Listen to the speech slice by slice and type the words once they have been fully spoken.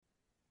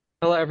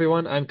Hello,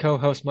 everyone. I'm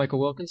co-host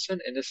Michael Wilkinson,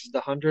 and this is the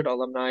 100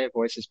 Alumni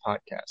Voices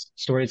podcast,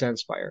 Stories That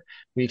Inspire.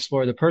 We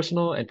explore the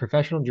personal and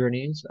professional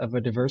journeys of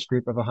a diverse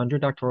group of 100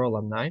 doctoral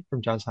alumni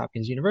from Johns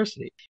Hopkins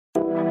University.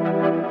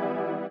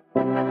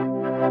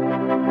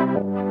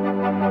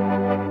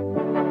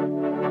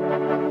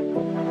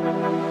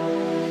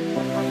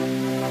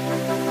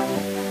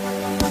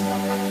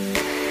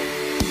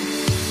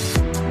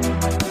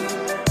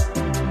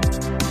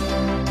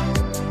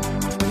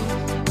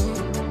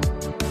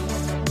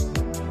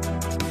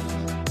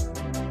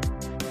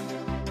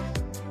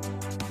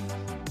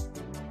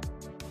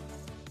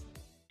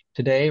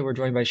 Today, we're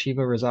joined by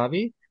Shiva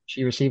Razavi.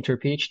 She received her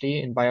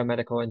PhD in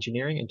biomedical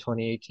engineering in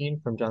 2018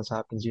 from Johns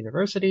Hopkins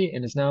University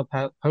and is now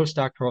a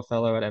postdoctoral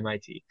fellow at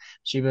MIT.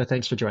 Shiva,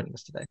 thanks for joining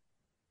us today.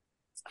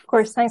 Of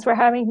course, thanks for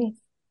having me.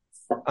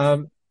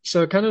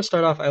 So kind of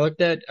start off, I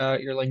looked at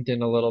your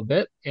LinkedIn a little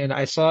bit, and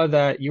I saw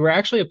that you were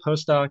actually a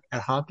postdoc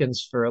at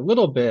Hopkins for a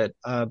little bit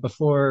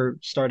before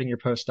starting your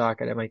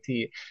postdoc at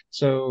MIT.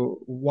 So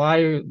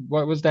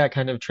what was that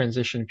kind of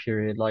transition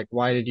period like?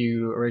 Why did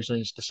you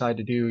originally just decide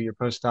to do your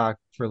postdoc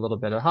for a little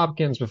bit at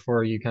Hopkins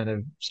before you kind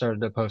of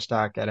started a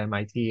postdoc at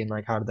MIT, and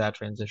like how did that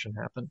transition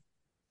happen?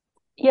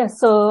 Yeah,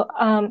 so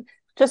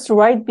just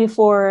right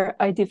before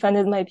I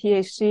defended my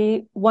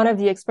PhD, one of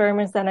the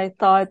experiments that I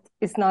thought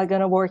is not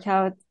going to work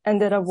out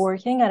ended up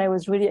working, and I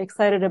was really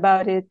excited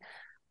about it.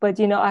 But,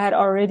 I had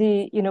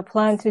already,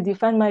 planned to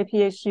defend my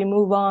PhD,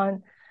 move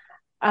on.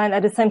 And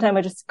at the same time,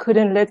 I just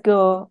couldn't let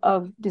go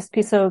of this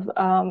piece of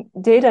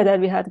data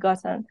that we had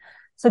gotten.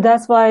 So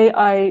that's why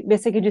I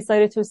basically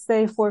decided to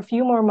stay for a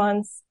few more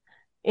months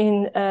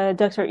in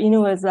Dr.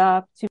 Inoue's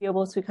lab to be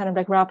able to kind of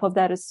like wrap up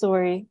that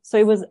story. So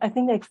it was, I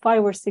think, like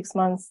 5 or 6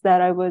 months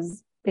that I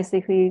was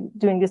basically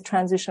doing this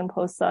transition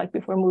postdoc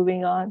before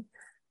moving on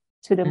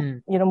to the,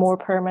 Mm. more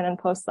permanent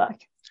postdoc.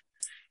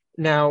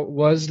 Now,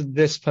 was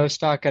this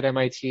postdoc at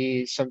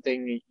MIT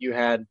something you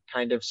had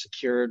kind of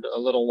secured a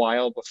little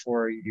while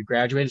before you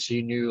graduated? So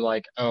you knew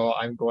like, oh,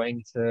 I'm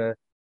going to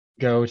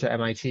go to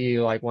MIT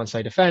like once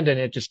I defend, and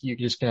you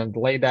just kind of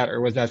delayed that,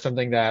 or was that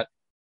something that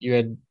you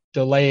had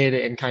delayed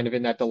and kind of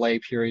in that delay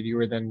period you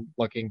were then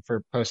looking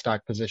for postdoc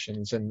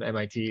positions and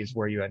MIT is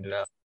where you ended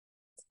up?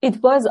 It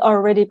was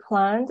already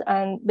planned,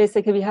 and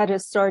basically we had a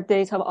start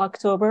date of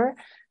October.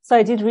 So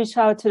I did reach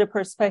out to the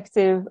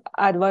prospective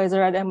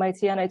advisor at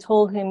MIT, and I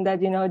told him that,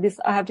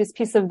 I have this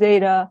piece of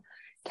data.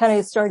 Can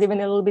I start even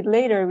a little bit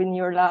later in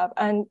your lab?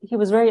 And he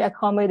was very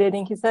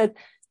accommodating. He said,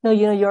 no,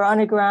 you're on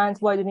a grant.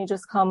 Why don't you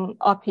just come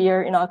up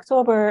here in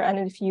October? And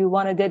if you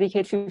want to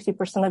dedicate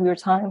 50% of your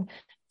time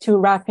to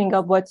wrapping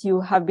up what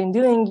you have been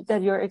doing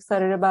that you're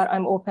excited about,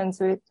 I'm open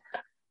to it.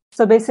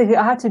 So basically,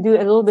 I had to do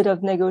a little bit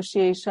of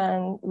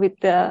negotiation with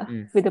the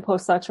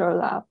postdoctoral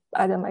lab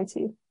at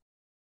MIT.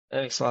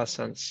 That makes a lot of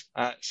sense.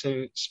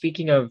 So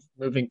speaking of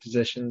moving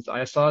positions,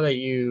 I saw that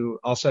you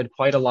also had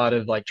quite a lot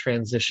of like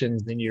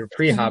transitions in your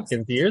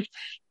pre-Hopkins years.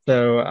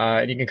 So,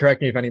 and you can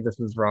correct me if any of this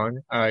is wrong.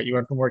 You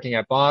went from working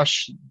at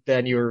Bosch,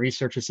 then you were a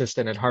research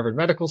assistant at Harvard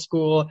Medical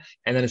School,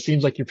 and then it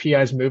seems like your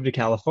PIs moved to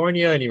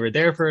California and you were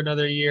there for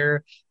another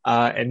year.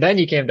 And then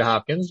you came to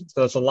Hopkins.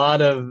 So it's a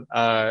lot of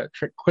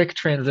quick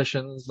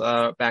transitions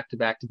back to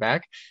back to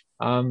back.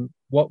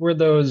 What were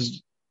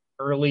those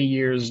early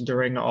years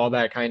during all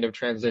that kind of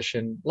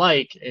transition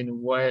like,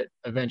 and what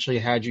eventually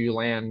had you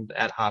land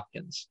at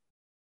Hopkins?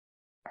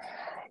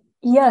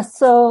 Yeah,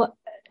 so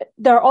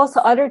there are also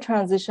other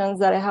transitions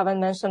that I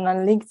haven't mentioned on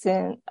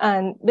LinkedIn.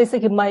 And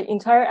basically, my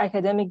entire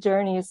academic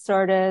journey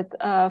started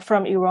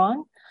from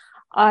Iran.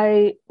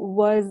 I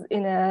was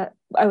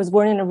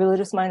born in a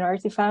religious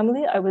minority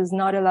family. I was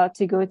not allowed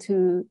to go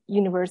to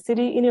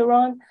university in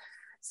Iran.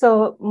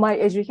 So my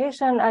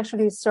education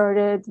actually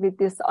started with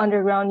this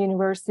underground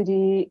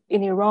university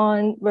in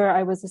Iran where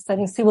I was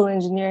studying civil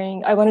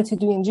engineering. I wanted to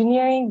do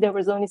engineering. There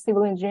was only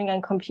civil engineering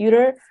and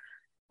computer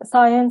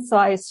science. So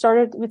I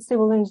started with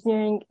civil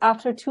engineering.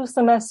 After 2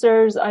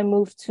 semesters, I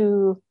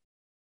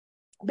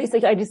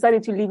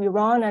decided to leave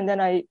Iran, and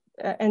then I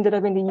ended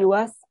up in the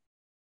US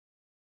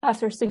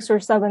after 6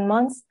 or 7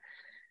 months.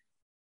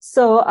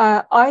 So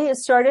I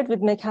started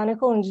with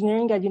mechanical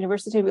engineering at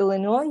University of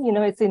Illinois.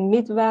 It's in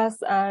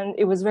Midwest, and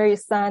it was very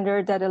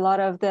standard that a lot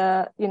of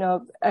the,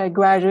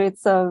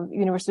 graduates of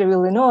University of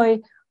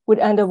Illinois would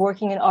end up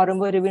working in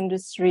automotive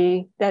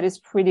industry that is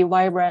pretty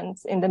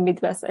vibrant in the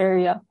Midwest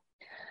area.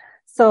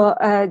 So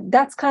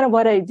that's kind of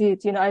what I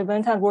did. I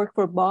went and worked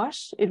for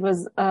Bosch. It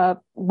was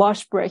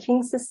Bosch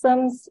braking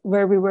systems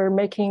where we were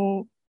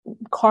making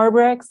car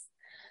brakes.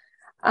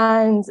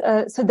 And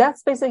so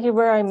that's basically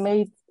where I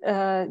made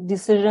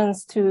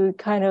decisions to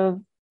kind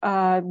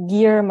of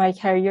gear my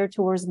career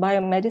towards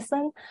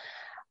biomedicine.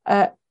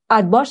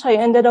 At Bosch, I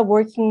ended up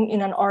working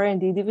in an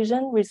R&D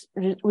division,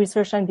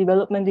 research and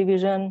development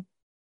division,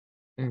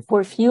 Mm. for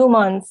a few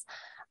months.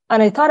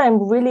 And I thought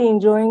I'm really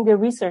enjoying the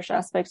research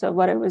aspects of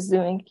what I was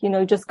doing,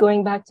 just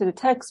going back to the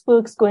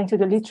textbooks, going to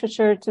the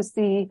literature to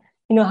see,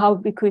 how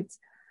we could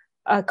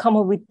come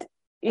up with,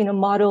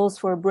 models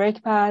for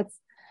brake pads.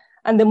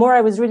 And the more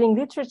I was reading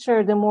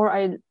literature, the more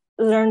I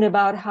learned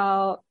about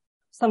how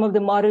some of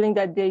the modeling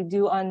that they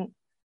do on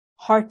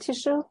heart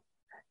tissue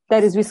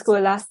that is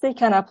viscoelastic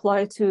can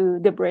apply to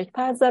the brake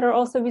pads that are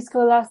also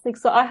viscoelastic.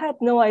 So I had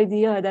no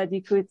idea that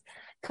you could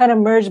kind of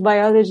merge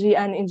biology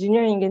and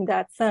engineering in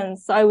that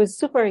sense. So I was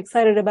super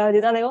excited about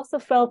it. And I also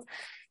felt,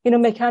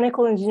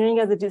 mechanical engineering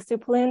as a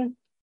discipline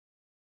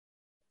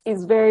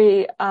is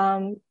very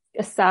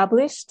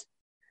established.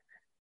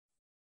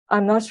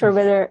 I'm not sure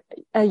whether,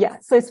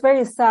 so it's very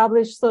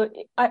established. So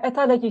I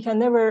thought like you can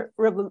never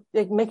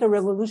make a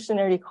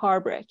revolutionary car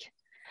brake.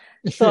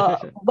 So,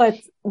 but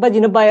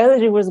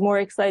biology was more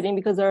exciting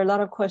because there are a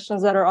lot of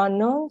questions that are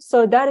unknown.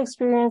 So that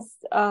experience,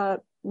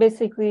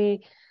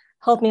 basically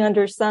helped me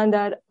understand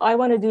that I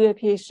want to do a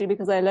PhD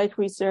because I like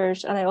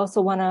research and I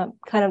also want to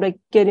kind of like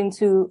get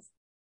into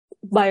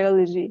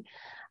biology.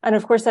 And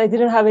of course, I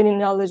didn't have any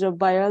knowledge of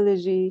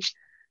biology.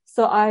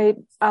 So I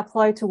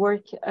applied to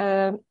work,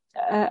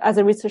 as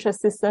a research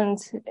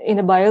assistant in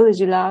a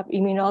biology lab,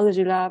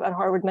 immunology lab at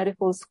Harvard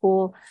Medical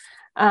School.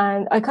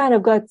 And I kind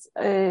of got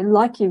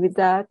lucky with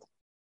that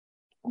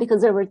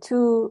because there were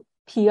two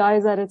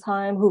PIs at a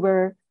time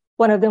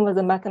one of them was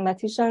a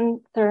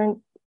mathematician turned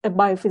a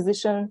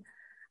biophysician,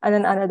 and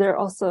then another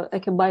also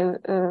like a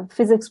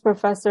biophysics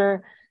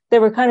professor. They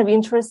were kind of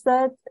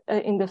interested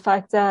in the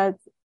fact that,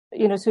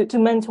 to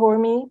mentor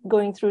me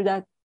going through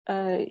that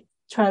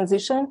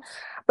transition.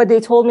 But they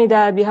told me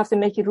that we have to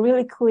make it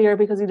really clear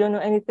because you don't know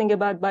anything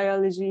about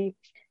biology.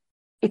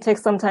 It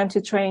takes some time to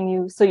train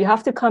you. So you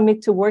have to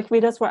commit to work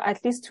with us for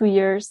at least 2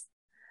 years.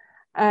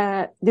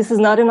 This is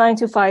not a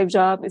 9-to-5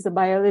 job. It's a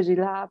biology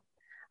lab.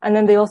 And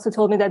then they also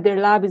told me that their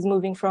lab is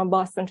moving from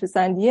Boston to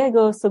San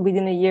Diego. So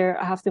within a year,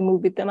 I have to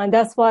move with them. And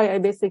that's why I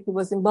basically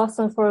was in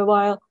Boston for a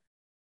while,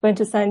 went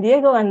to San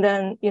Diego, and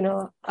then,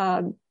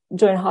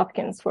 joined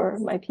Hopkins for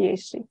my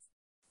PhD.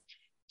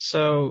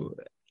 So,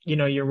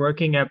 you're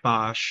working at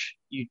Bosch.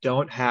 You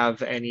don't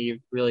have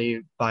any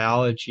really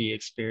biology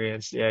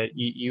experience yet.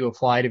 You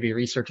apply to be a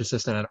research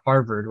assistant at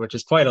Harvard, which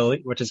is quite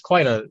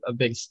a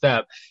big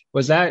step.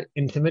 Was that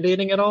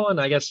intimidating at all?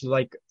 And I guess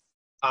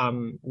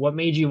what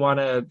made you want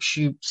to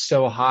shoot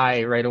so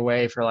high right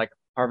away for like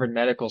Harvard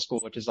Medical School,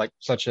 which is like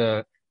such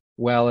a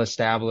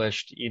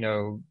well-established,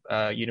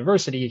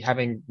 university,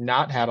 having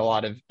not had a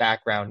lot of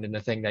background in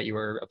the thing that you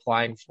were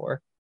applying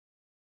for?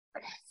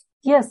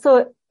 Yeah,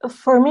 so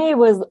for me,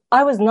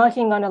 I was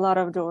knocking on a lot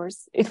of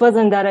doors. It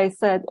wasn't that I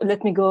said,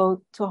 let me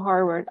go to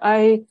Harvard.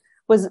 I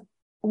was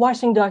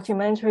watching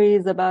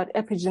documentaries about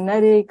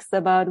epigenetics,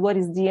 about what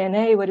is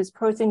DNA, what is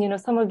protein,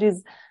 some of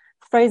these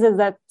phrases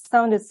that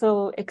sounded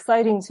so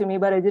exciting to me,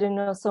 but I didn't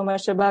know so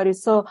much about it.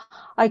 So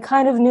I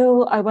kind of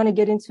knew I want to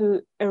get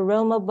into a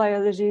realm of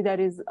biology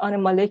that is on a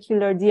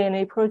molecular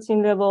DNA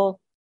protein level.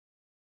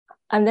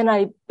 And then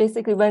I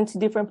basically went to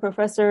different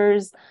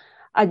professors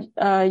at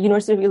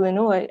University of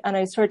Illinois, and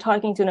I started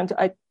talking to them.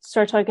 I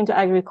started talking to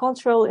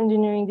agricultural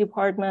engineering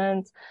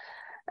department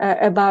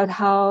about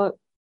how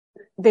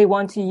they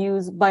want to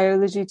use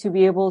biology to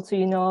be able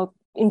to,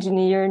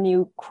 engineer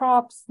new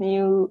crops,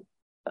 new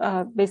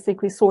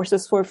basically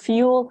sources for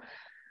fuel.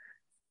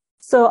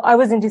 So I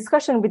was in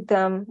discussion with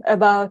them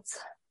about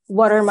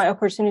what are my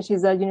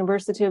opportunities at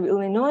University of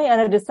Illinois, and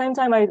at the same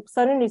time, I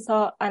suddenly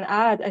saw an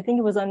ad. I think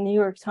it was on New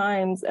York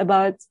Times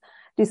about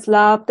this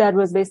lab that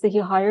was basically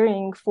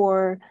hiring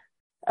for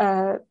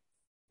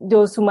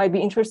those who might be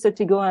interested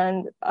to go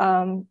and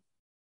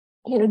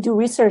do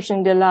research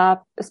in the lab,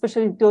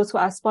 especially those who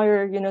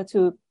aspire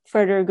to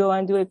further go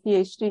and do a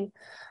PhD.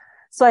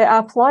 So I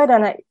applied,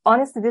 and I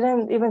honestly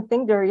didn't even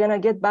think they were gonna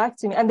get back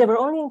to me, and they were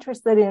only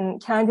interested in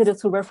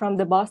candidates who were from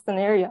the Boston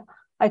area.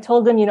 I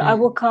told them, I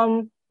will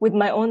come with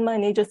my own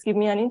money, just give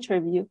me an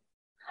interview.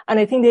 And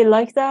I think they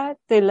liked that.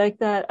 They liked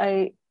that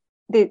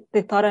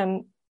they thought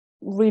I'm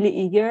really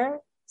eager.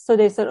 So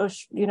they said,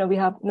 we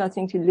have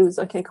nothing to lose.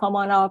 Okay, come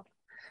on up.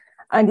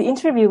 And the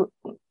interview,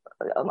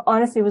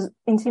 honestly, was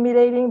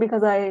intimidating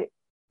because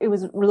it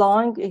was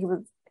long. It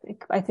was,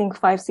 I think,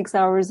 5-6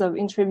 hours of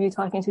interview,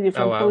 talking to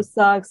different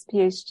postdocs,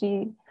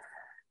 PhD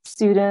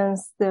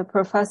students, the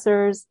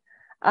professors.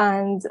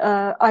 And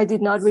I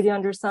did not really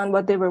understand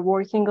what they were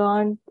working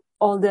on.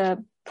 All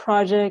the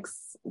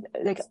projects,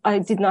 I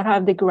did not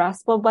have the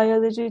grasp of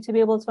biology to be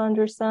able to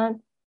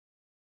understand.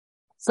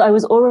 So I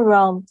was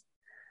overwhelmed.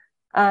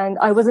 And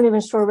I wasn't even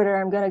sure whether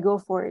I'm going to go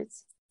for it.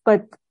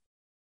 But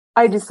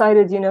I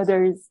decided,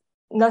 there is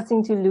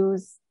nothing to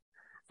lose.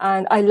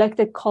 And I like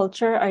the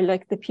culture. I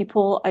like the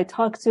people I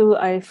talked to.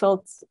 I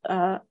felt,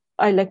 I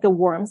like the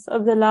warmth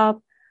of the lab.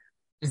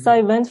 Mm-hmm. So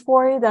I went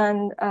for it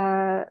and,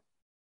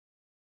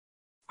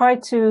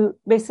 tried to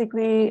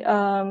basically,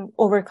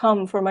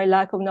 overcome for my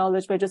lack of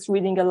knowledge by just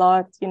reading a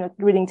lot,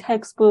 reading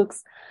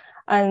textbooks.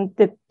 And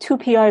the two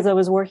PIs I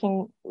was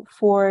working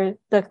for,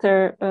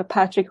 Dr.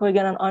 Patrick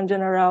Hogan and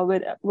Anjana Rao,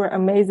 were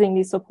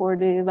amazingly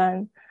supportive.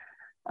 And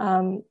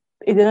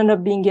it ended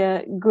up being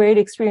a great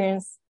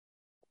experience,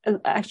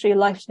 actually a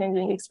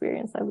life-changing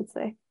experience, I would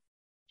say.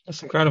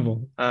 That's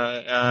incredible.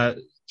 So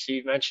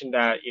you mentioned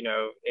that,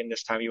 in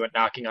this time you went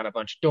knocking on a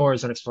bunch of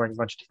doors and exploring a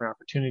bunch of different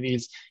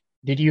opportunities.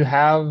 Did you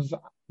have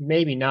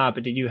maybe not,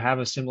 but did you have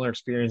a similar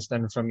experience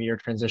then from your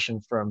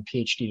transition from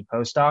PhD to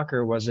postdoc,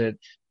 or was it,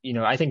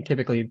 I think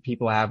typically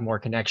people have more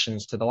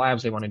connections to the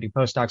labs they want to do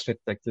postdocs with,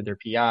 like through their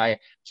PI,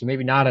 so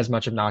maybe not as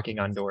much of knocking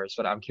on doors.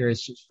 But I'm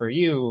curious for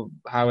you,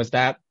 how is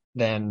that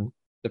then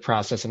the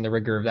process and the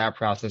rigor of that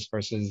process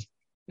versus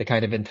the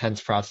kind of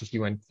intense process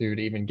you went through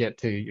to even get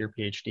to your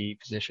PhD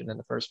position in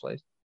the first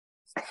place?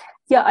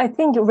 Yeah, I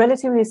think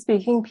relatively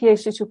speaking,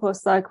 PhD to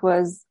postdoc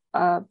was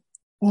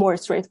more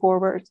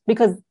straightforward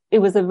because it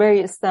was a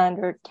very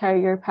standard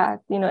career path.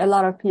 A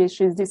lot of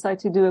PhDs decide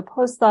to do a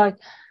postdoc.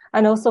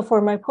 And also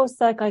for my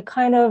postdoc, I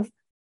kind of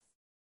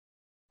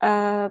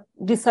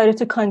decided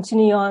to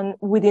continue on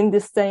within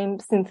the same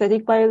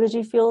synthetic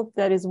biology field.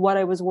 That is what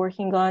I was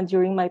working on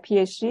during my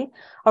PhD,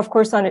 of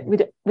course, on it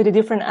with a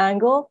different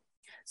angle.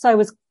 So I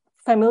was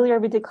familiar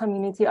with the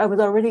community. I was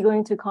already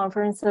going to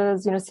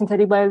conferences,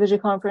 synthetic biology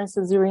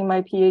conferences during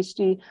my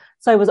PhD.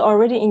 So I was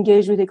already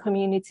engaged with the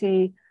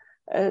community.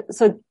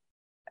 So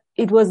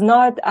it was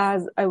not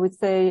as, I would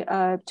say,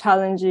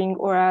 challenging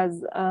or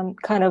as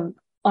kind of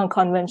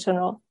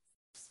unconventional.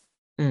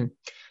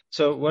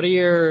 So what are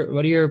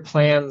your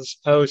plans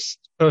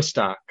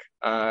postdoc?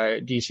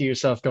 Do you see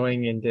yourself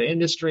going into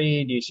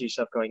industry? Do you see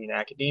yourself going into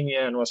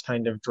academia? And what's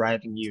kind of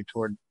driving you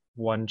toward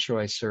one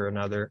choice or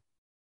another?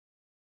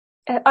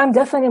 I'm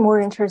definitely more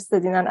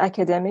interested in an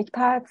academic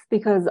path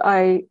because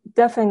I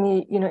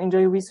definitely,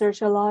 enjoy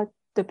research a lot,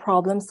 the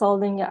problem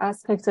solving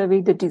aspect of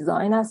it, the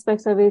design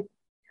aspect of it.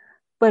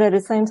 But at the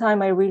same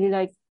time, I really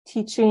like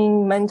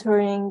teaching,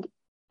 mentoring.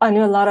 I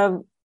know a lot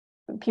of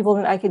people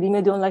in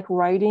academia don't like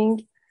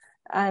writing.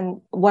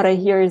 And what I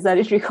hear is that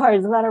it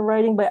requires a lot of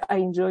writing, but I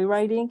enjoy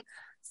writing.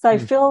 So I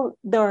feel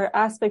there are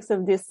aspects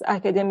of this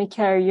academic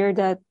career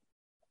that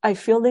I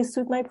feel they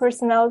suit my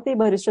personality,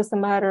 but it's just a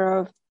matter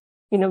of,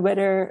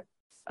 whether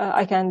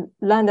I can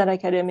land an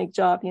academic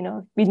job.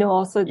 We know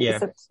also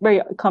it's a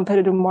very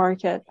competitive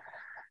market.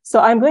 So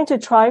I'm going to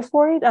try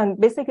for it. And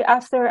basically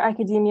after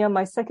academia,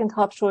 my second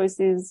top choice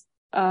is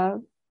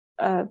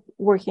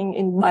working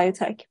in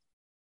biotech.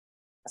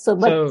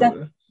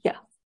 Yeah.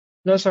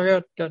 No, sorry,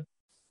 go ahead.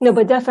 No,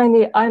 but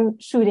definitely I'm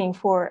shooting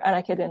for an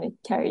academic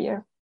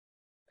career.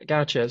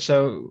 Gotcha.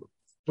 So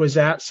was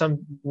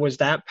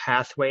that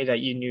pathway that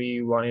you knew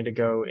you wanted to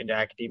go into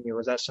academia?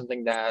 Was that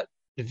something that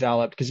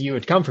developed because you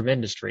had come from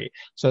industry?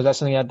 So that's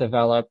something that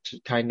developed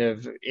kind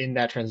of in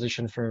that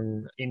transition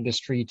from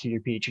industry to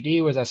your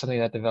PhD? Was that something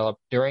that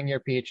developed during your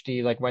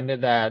PhD? Like when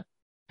did that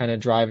kind of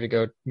drive to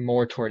go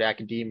more toward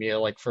academia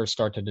like first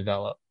start to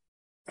develop?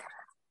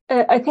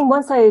 I think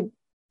once I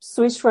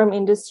switched from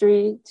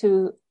industry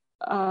to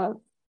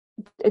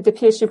the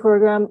PhD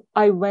program,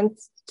 I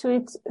went to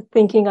it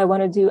thinking I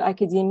want to do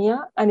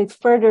academia, and it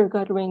further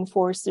got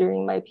reinforced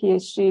during my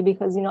PhD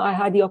because, I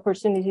had the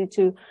opportunity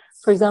to,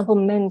 for example,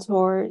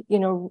 mentor,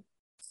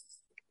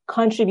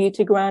 contribute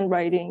to grant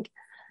writing,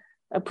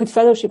 put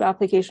fellowship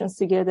applications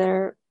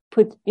together,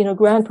 put,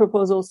 grant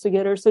proposals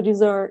together. So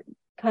these are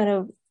kind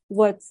of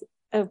what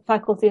a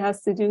faculty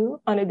has to do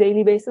on a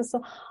daily basis.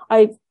 So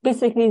I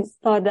basically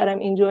thought that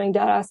I'm enjoying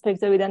that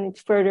aspect of it, and it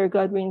further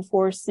got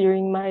reinforced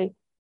during my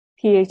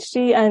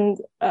PhD. And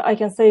I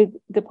can say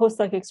the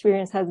postdoc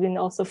experience has been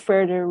also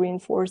further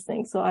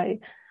reinforcing. So I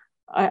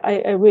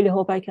really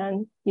hope I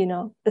can,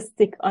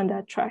 stick on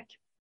that track.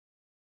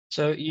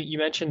 So you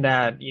mentioned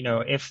that,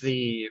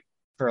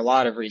 for a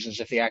lot of reasons,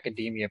 if the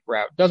academia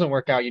route doesn't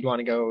work out, you'd want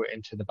to go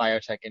into the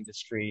biotech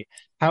industry.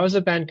 How has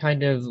it been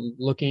kind of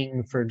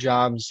looking for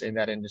jobs in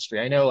that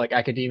industry? I know like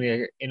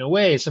academia in a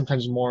way is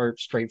sometimes more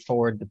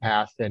straightforward the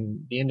path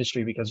than the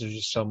industry because there's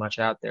just so much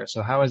out there.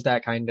 So how is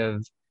that kind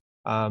of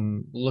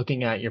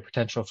looking at your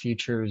potential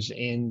futures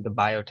in the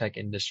biotech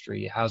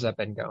industry? How's that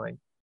been going?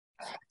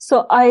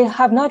 So I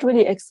have not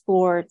really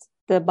explored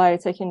the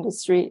biotech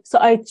industry. So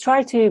I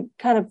try to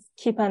kind of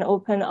keep an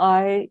open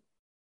eye,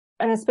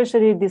 and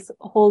especially this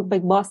whole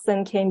like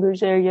Boston,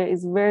 Cambridge area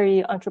is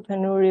very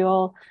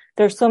entrepreneurial.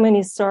 There's so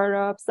many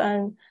startups,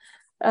 and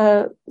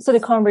so the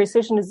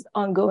conversation is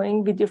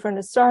ongoing with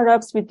different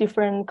startups, with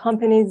different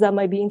companies that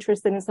might be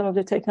interested in some of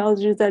the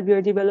technologies that we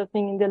are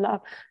developing in the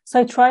lab.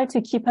 So I try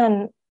to keep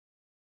an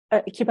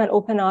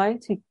open eye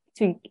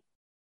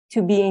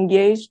to be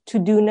engaged, to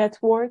do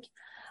network,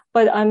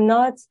 but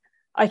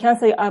I can't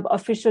say I've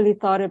officially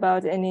thought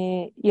about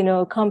any,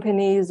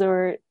 companies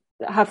or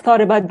have thought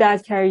about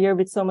that career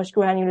with so much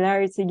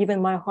granularity, given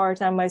my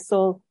heart and my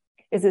soul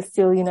is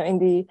still, in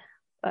the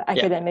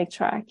academic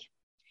track.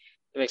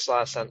 It makes a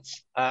lot of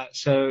sense.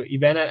 So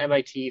you've been at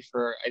MIT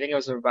for, I think it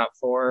was about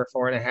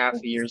 4.5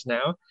 years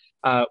now,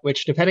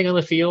 which depending on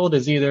the field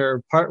is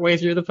either partway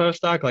through the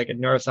postdoc, like in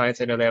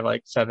neuroscience, I know they have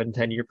like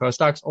 7-10 year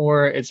postdocs,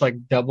 or it's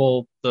like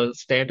double the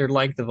standard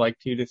length of like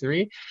 2 to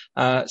 3.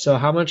 So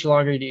how much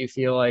longer do you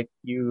feel like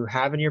you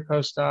have in your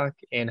postdoc,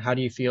 and how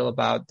do you feel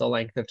about the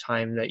length of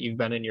time that you've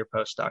been in your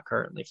postdoc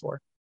currently for?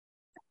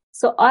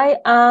 So I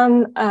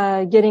am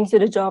getting to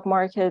the job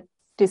market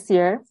this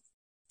year.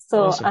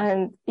 So,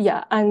 awesome.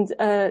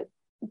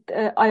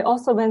 I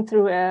also went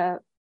through a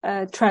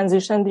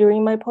transition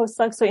during my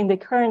postdoc. So in the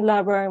current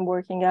lab where I'm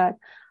working at,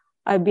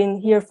 I've been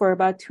here for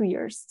about 2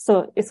 years.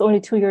 So it's only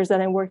 2 years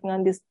that I'm working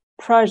on this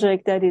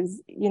project that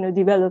is,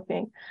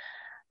 developing.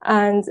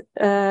 And,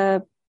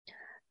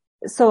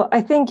 so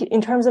I think in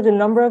terms of the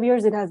number of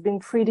years, it has been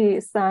pretty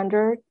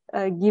standard,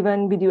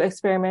 given we do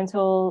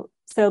experimental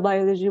cell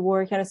biology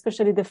work, and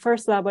especially the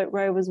first lab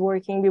where I was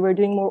working, we were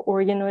doing more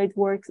organoid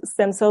work,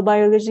 stem cell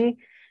biology.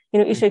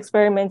 Each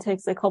experiment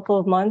takes a couple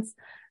of months.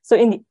 So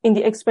in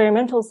the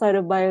experimental side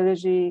of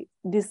biology,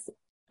 this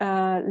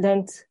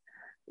length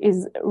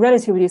is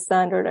relatively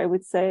standard, I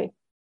would say.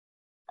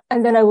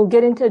 And then I will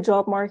get into a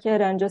job market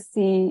and just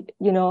see,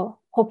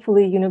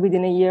 hopefully,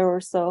 within a year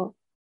or so,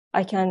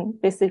 I can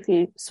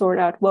basically sort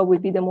out what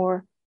would be the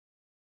more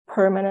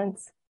permanent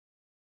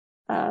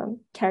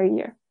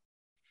career.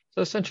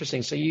 So it's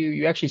interesting. So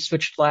you actually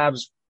switched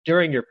labs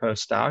during your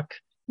postdoc.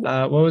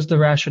 What was the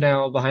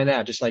rationale behind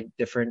that? Just like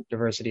different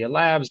diversity of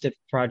labs,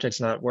 different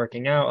projects not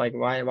working out. Like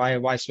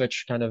why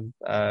switch kind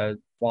of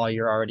while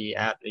you're already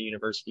at the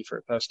university for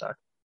a postdoc?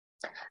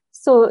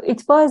 So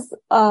it was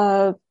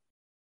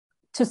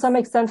to some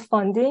extent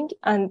funding,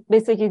 and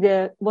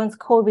basically once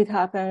COVID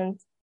happened,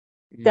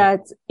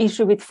 that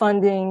issue with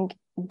funding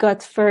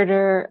got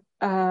further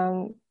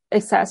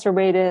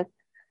exacerbated,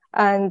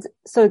 and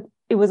so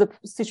it was a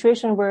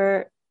situation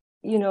where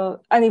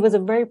and it was a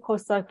very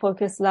postdoc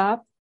focused lab.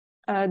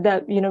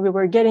 That, we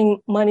were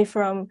getting money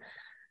from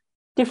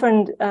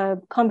different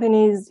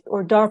companies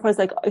or DARPAs,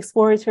 like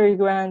exploratory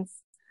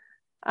grants.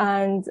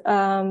 And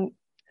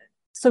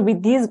so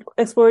with these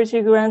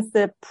exploratory grants,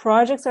 the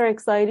projects are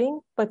exciting,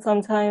 but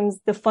sometimes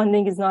the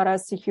funding is not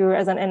as secure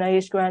as an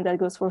NIH grant that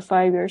goes for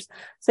 5 years.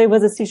 So it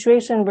was a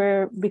situation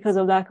where, because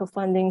of lack of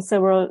funding,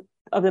 several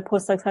of the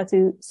postdocs had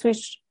to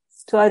switch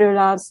to other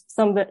labs,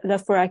 some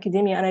left for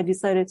academia, and I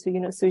decided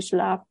to, switch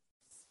lab.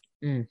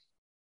 That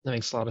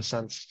makes a lot of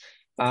sense.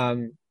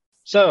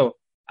 So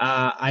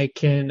I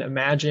can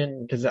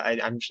imagine, because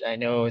I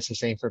know it's the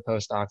same for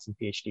postdocs and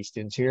PhD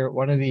students here.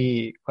 One of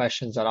the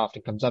questions that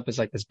often comes up is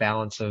like this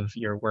balance of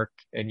your work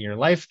and your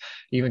life.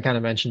 You even kind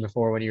of mentioned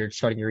before when you were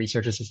starting your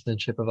research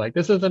assistantship of like,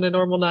 this isn't a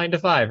normal 9 to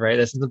 5, right?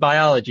 This is a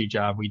biology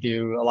job. We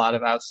do a lot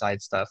of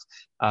outside stuff.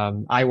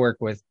 I work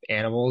with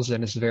animals,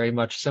 and it's very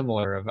much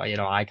similar of,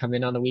 I come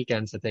in on the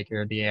weekends to take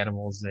care of the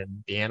animals,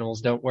 and the animals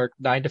don't work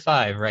 9 to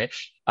 5, right?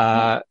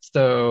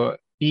 So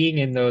being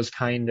in those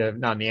kind of,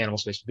 not in the animal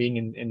space, but being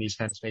in these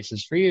kind of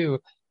spaces for you,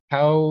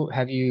 how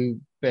have you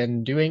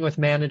been doing with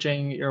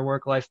managing your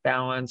work-life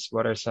balance?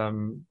 What are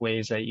some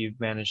ways that you've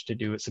managed to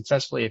do it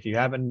successfully, if you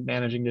have been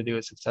managing to do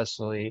it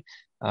successfully,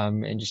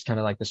 and just kind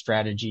of like the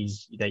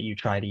strategies that you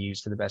try to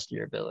use to the best of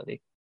your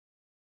ability?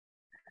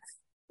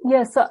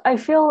 Yeah, so I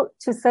feel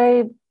to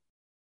say,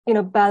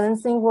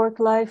 balancing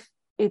work-life,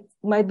 it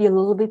might be a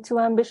little bit too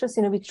ambitious.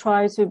 We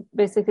try to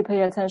basically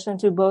pay attention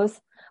to both.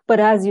 But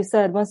as you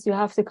said, once you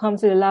have to come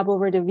to the lab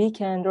over the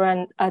weekend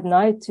or at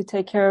night to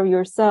take care of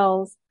your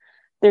cells,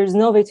 there's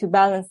no way to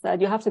balance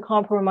that. You have to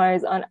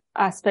compromise on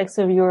aspects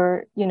of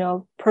your,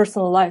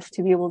 personal life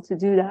to be able to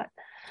do that.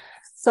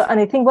 So, and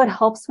I think what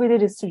helps with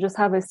it is to just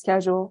have a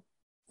schedule.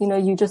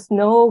 You just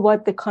know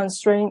what the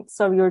constraints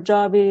of your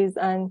job is,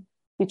 and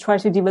you try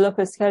to develop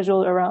a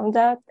schedule around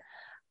that.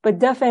 But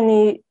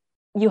definitely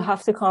you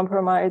have to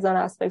compromise on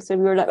aspects of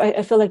your life.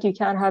 I feel like you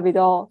can't have it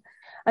all.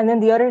 And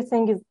then the other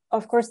thing is,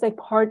 of course, like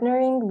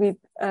partnering with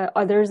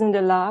others in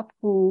the lab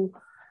who,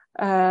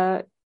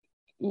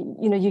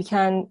 you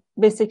can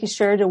basically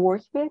share the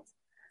work with.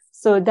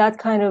 So that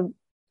kind of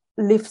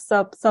lifts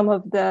up some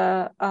of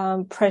the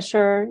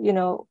pressure,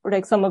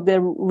 like some of the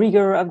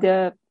rigor of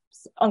the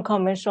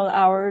unconventional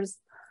hours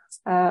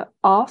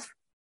off.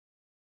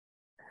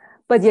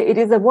 But yeah, it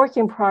is a work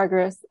in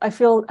progress. I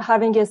feel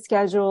having a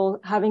schedule,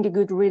 having a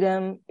good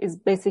rhythm is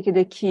basically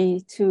the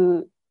key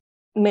to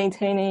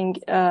maintaining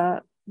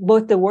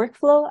both the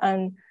workflow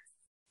and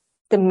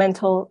the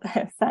mental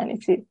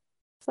sanity.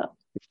 So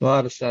a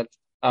lot of sense.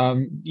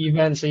 You've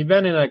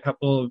been in a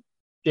couple of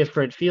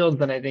different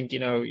fields, and I think,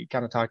 you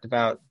kind of talked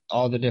about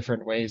all the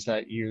different ways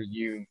that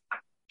you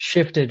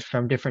shifted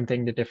from different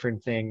thing to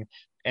different thing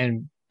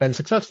and been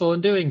successful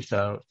in doing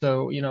so.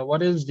 So,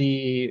 what is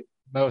the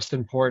most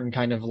important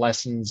kind of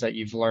lessons that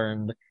you've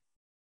learned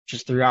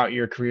just throughout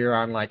your career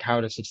on like how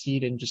to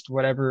succeed in just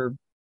whatever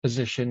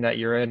position that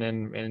you're in,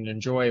 and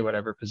enjoy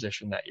whatever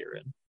position that you're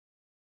in?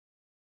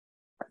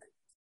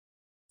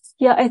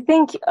 Yeah, I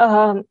think,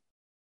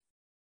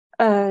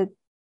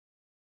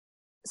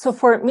 so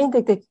for me,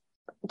 the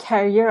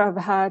career I've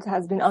had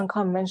has been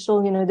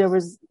unconventional. There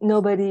was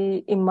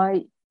nobody in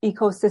my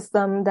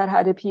ecosystem that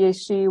had a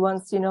PhD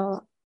once,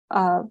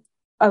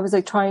 I was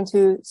like trying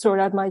to sort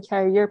out my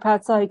career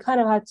path. So I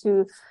kind of had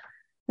to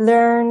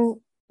learn,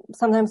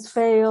 sometimes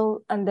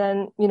fail, and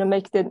then,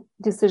 make the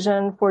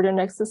decision for the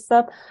next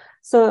step.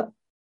 So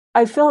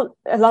I feel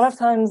a lot of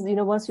times,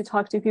 once you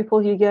talk to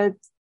people, you get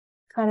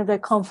kind of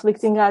like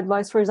conflicting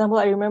advice. For example,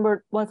 I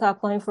remember once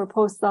applying for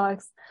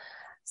postdocs,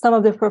 some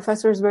of the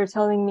professors were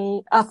telling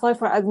me, apply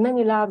for as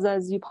many labs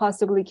as you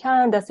possibly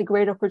can. That's a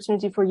great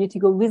opportunity for you to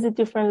go visit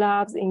different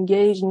labs,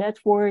 engage,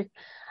 network.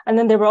 And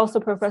then there were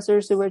also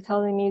professors who were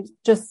telling me,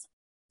 just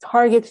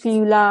target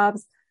few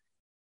labs,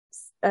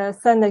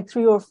 send like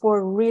 3 or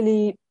 4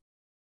 really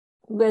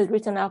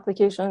well-written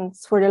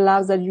applications for the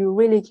labs that you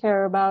really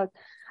care about.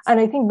 And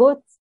I think both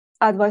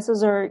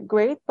advices are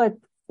great, but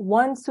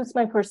one suits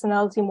my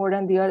personality more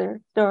than the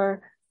other.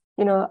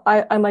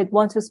 I might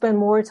want to spend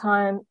more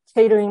time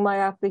catering my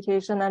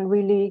application and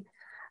really,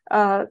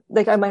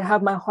 like I might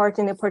have my heart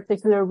in a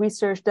particular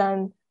research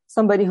than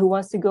somebody who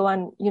wants to go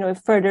and,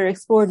 further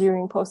explore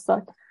during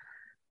postdoc.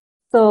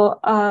 So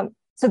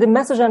the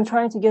message I'm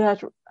trying to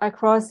get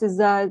across is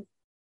that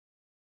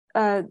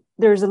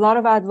there's a lot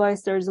of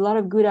advice, there's a lot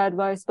of good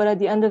advice, but at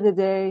the end of the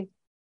day,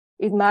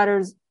 it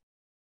matters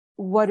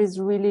what is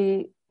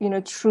really,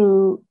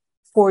 true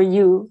for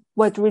you,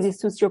 what really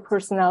suits your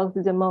personality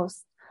the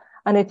most.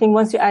 And I think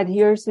once you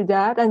adhere to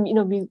that and,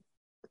 we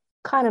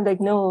kind of like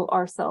know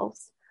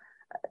ourselves,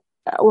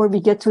 or we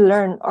get to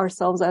learn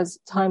ourselves as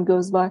time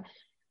goes by.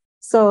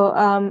 So,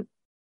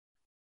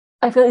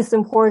 I feel it's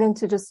important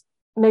to just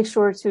make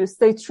sure to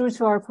stay true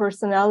to our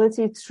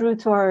personality, true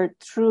to our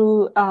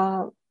true,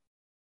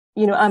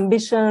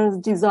 ambitions,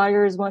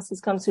 desires once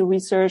it comes to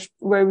research,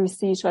 where we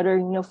see each other,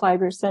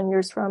 5 years, 10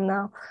 years from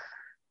now.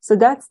 So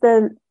that's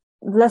the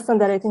lesson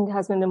that I think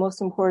has been the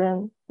most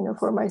important,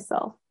 for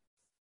myself.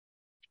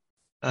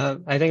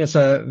 I think it's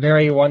a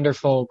very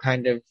wonderful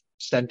kind of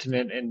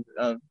sentiment and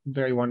a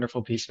very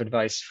wonderful piece of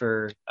advice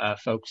for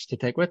folks to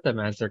take with them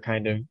as they're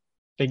kind of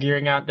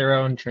figuring out their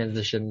own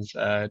transitions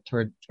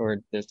toward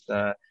this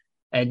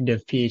end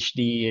of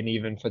PhD, and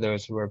even for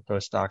those who are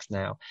postdocs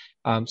now.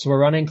 So we're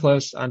running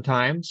close on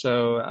time,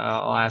 so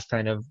I'll ask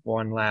kind of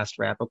one last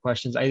wrap-up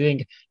questions. I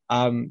think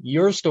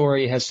your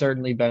story has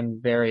certainly been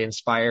very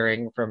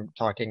inspiring, from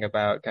talking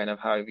about kind of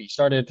how you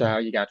started to how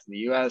you got to the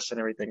US and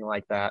everything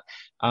like that.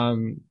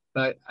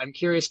 But I'm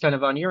curious kind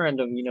of on your end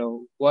of,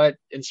 what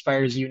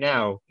inspires you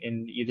now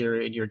in either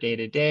in your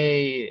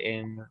day-to-day,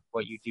 in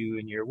what you do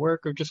in your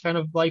work, or just kind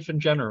of life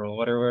in general?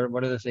 What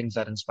are the things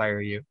that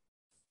inspire you?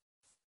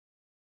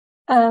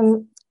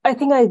 I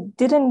think I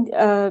didn't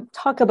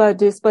talk about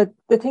this, but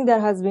the thing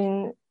that has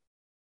been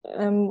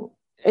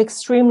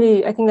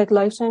extremely, I think, like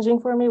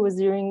life-changing for me was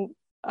during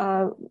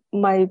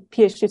my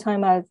PhD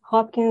time at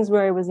Hopkins,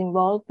 where I was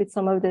involved with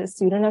some of the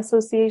student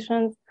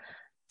associations.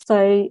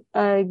 So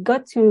I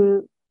got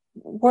to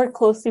work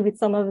closely with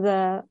some of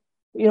the,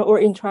 or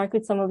interact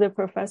with some of the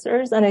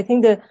professors. And I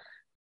think that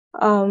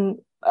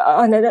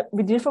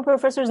with different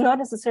professors, not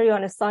necessarily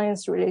on a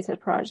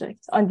science-related project,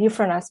 on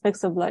different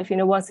aspects of life,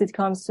 once it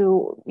comes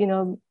to,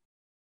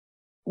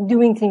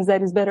 doing things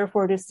that is better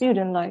for the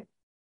student life.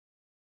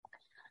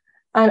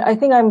 And I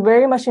think I'm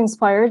very much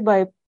inspired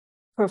by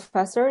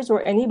professors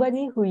or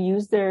anybody who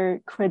use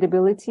their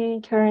credibility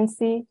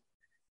currency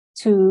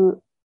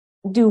to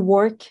do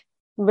work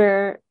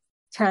where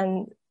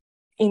can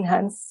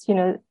enhance,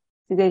 the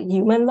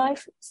human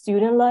life,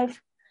 student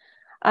life.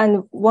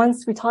 And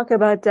once we talk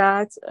about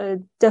that,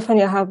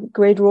 definitely I have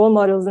great role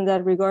models in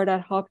that regard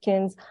at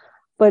Hopkins.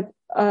 But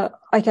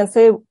I can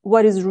say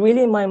what is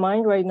really in my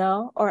mind right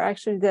now are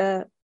actually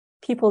the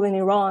people in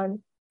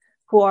Iran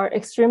who are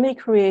extremely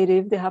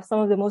creative. They have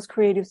some of the most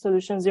creative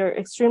solutions. They're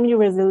extremely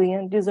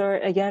resilient. These are,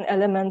 again,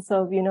 elements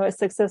of, a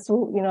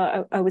successful,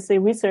 I would say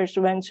research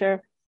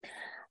venture.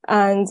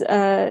 And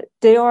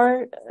they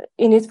are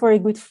in it for a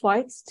good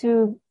fight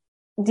to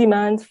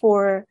demand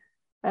for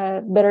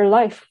better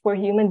life, for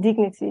human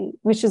dignity,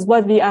 which is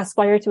what we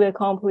aspire to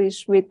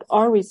accomplish with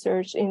our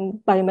research in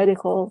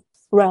biomedical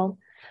realm.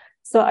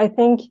 So I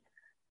think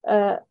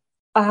I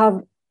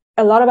have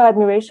a lot of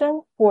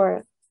admiration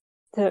for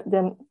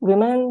the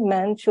women,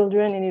 men,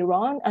 children in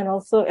Iran, and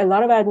also a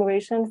lot of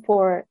admiration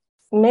for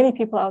many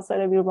people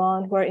outside of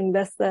Iran who are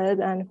invested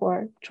and who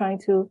are trying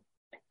to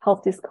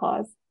help this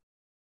cause.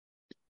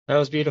 That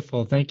was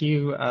beautiful. Thank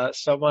you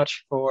so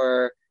much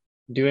for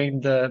doing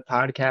the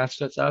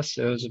podcast with us.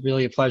 It was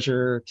really a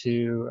pleasure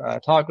to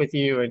talk with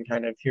you and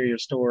kind of hear your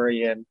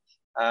story and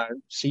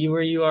see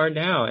where you are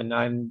now. And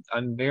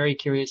I'm very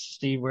curious to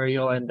see where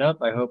you'll end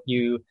up. I hope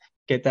you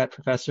get that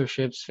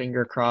professorships,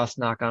 finger crossed,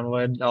 knock on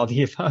wood, all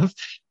the above.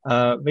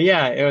 But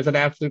yeah, it was an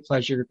absolute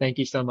pleasure. Thank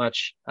you so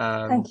much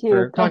Thank you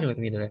for talking with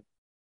me today.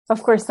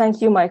 Of course.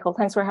 Thank you, Michael.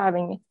 Thanks for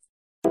having me.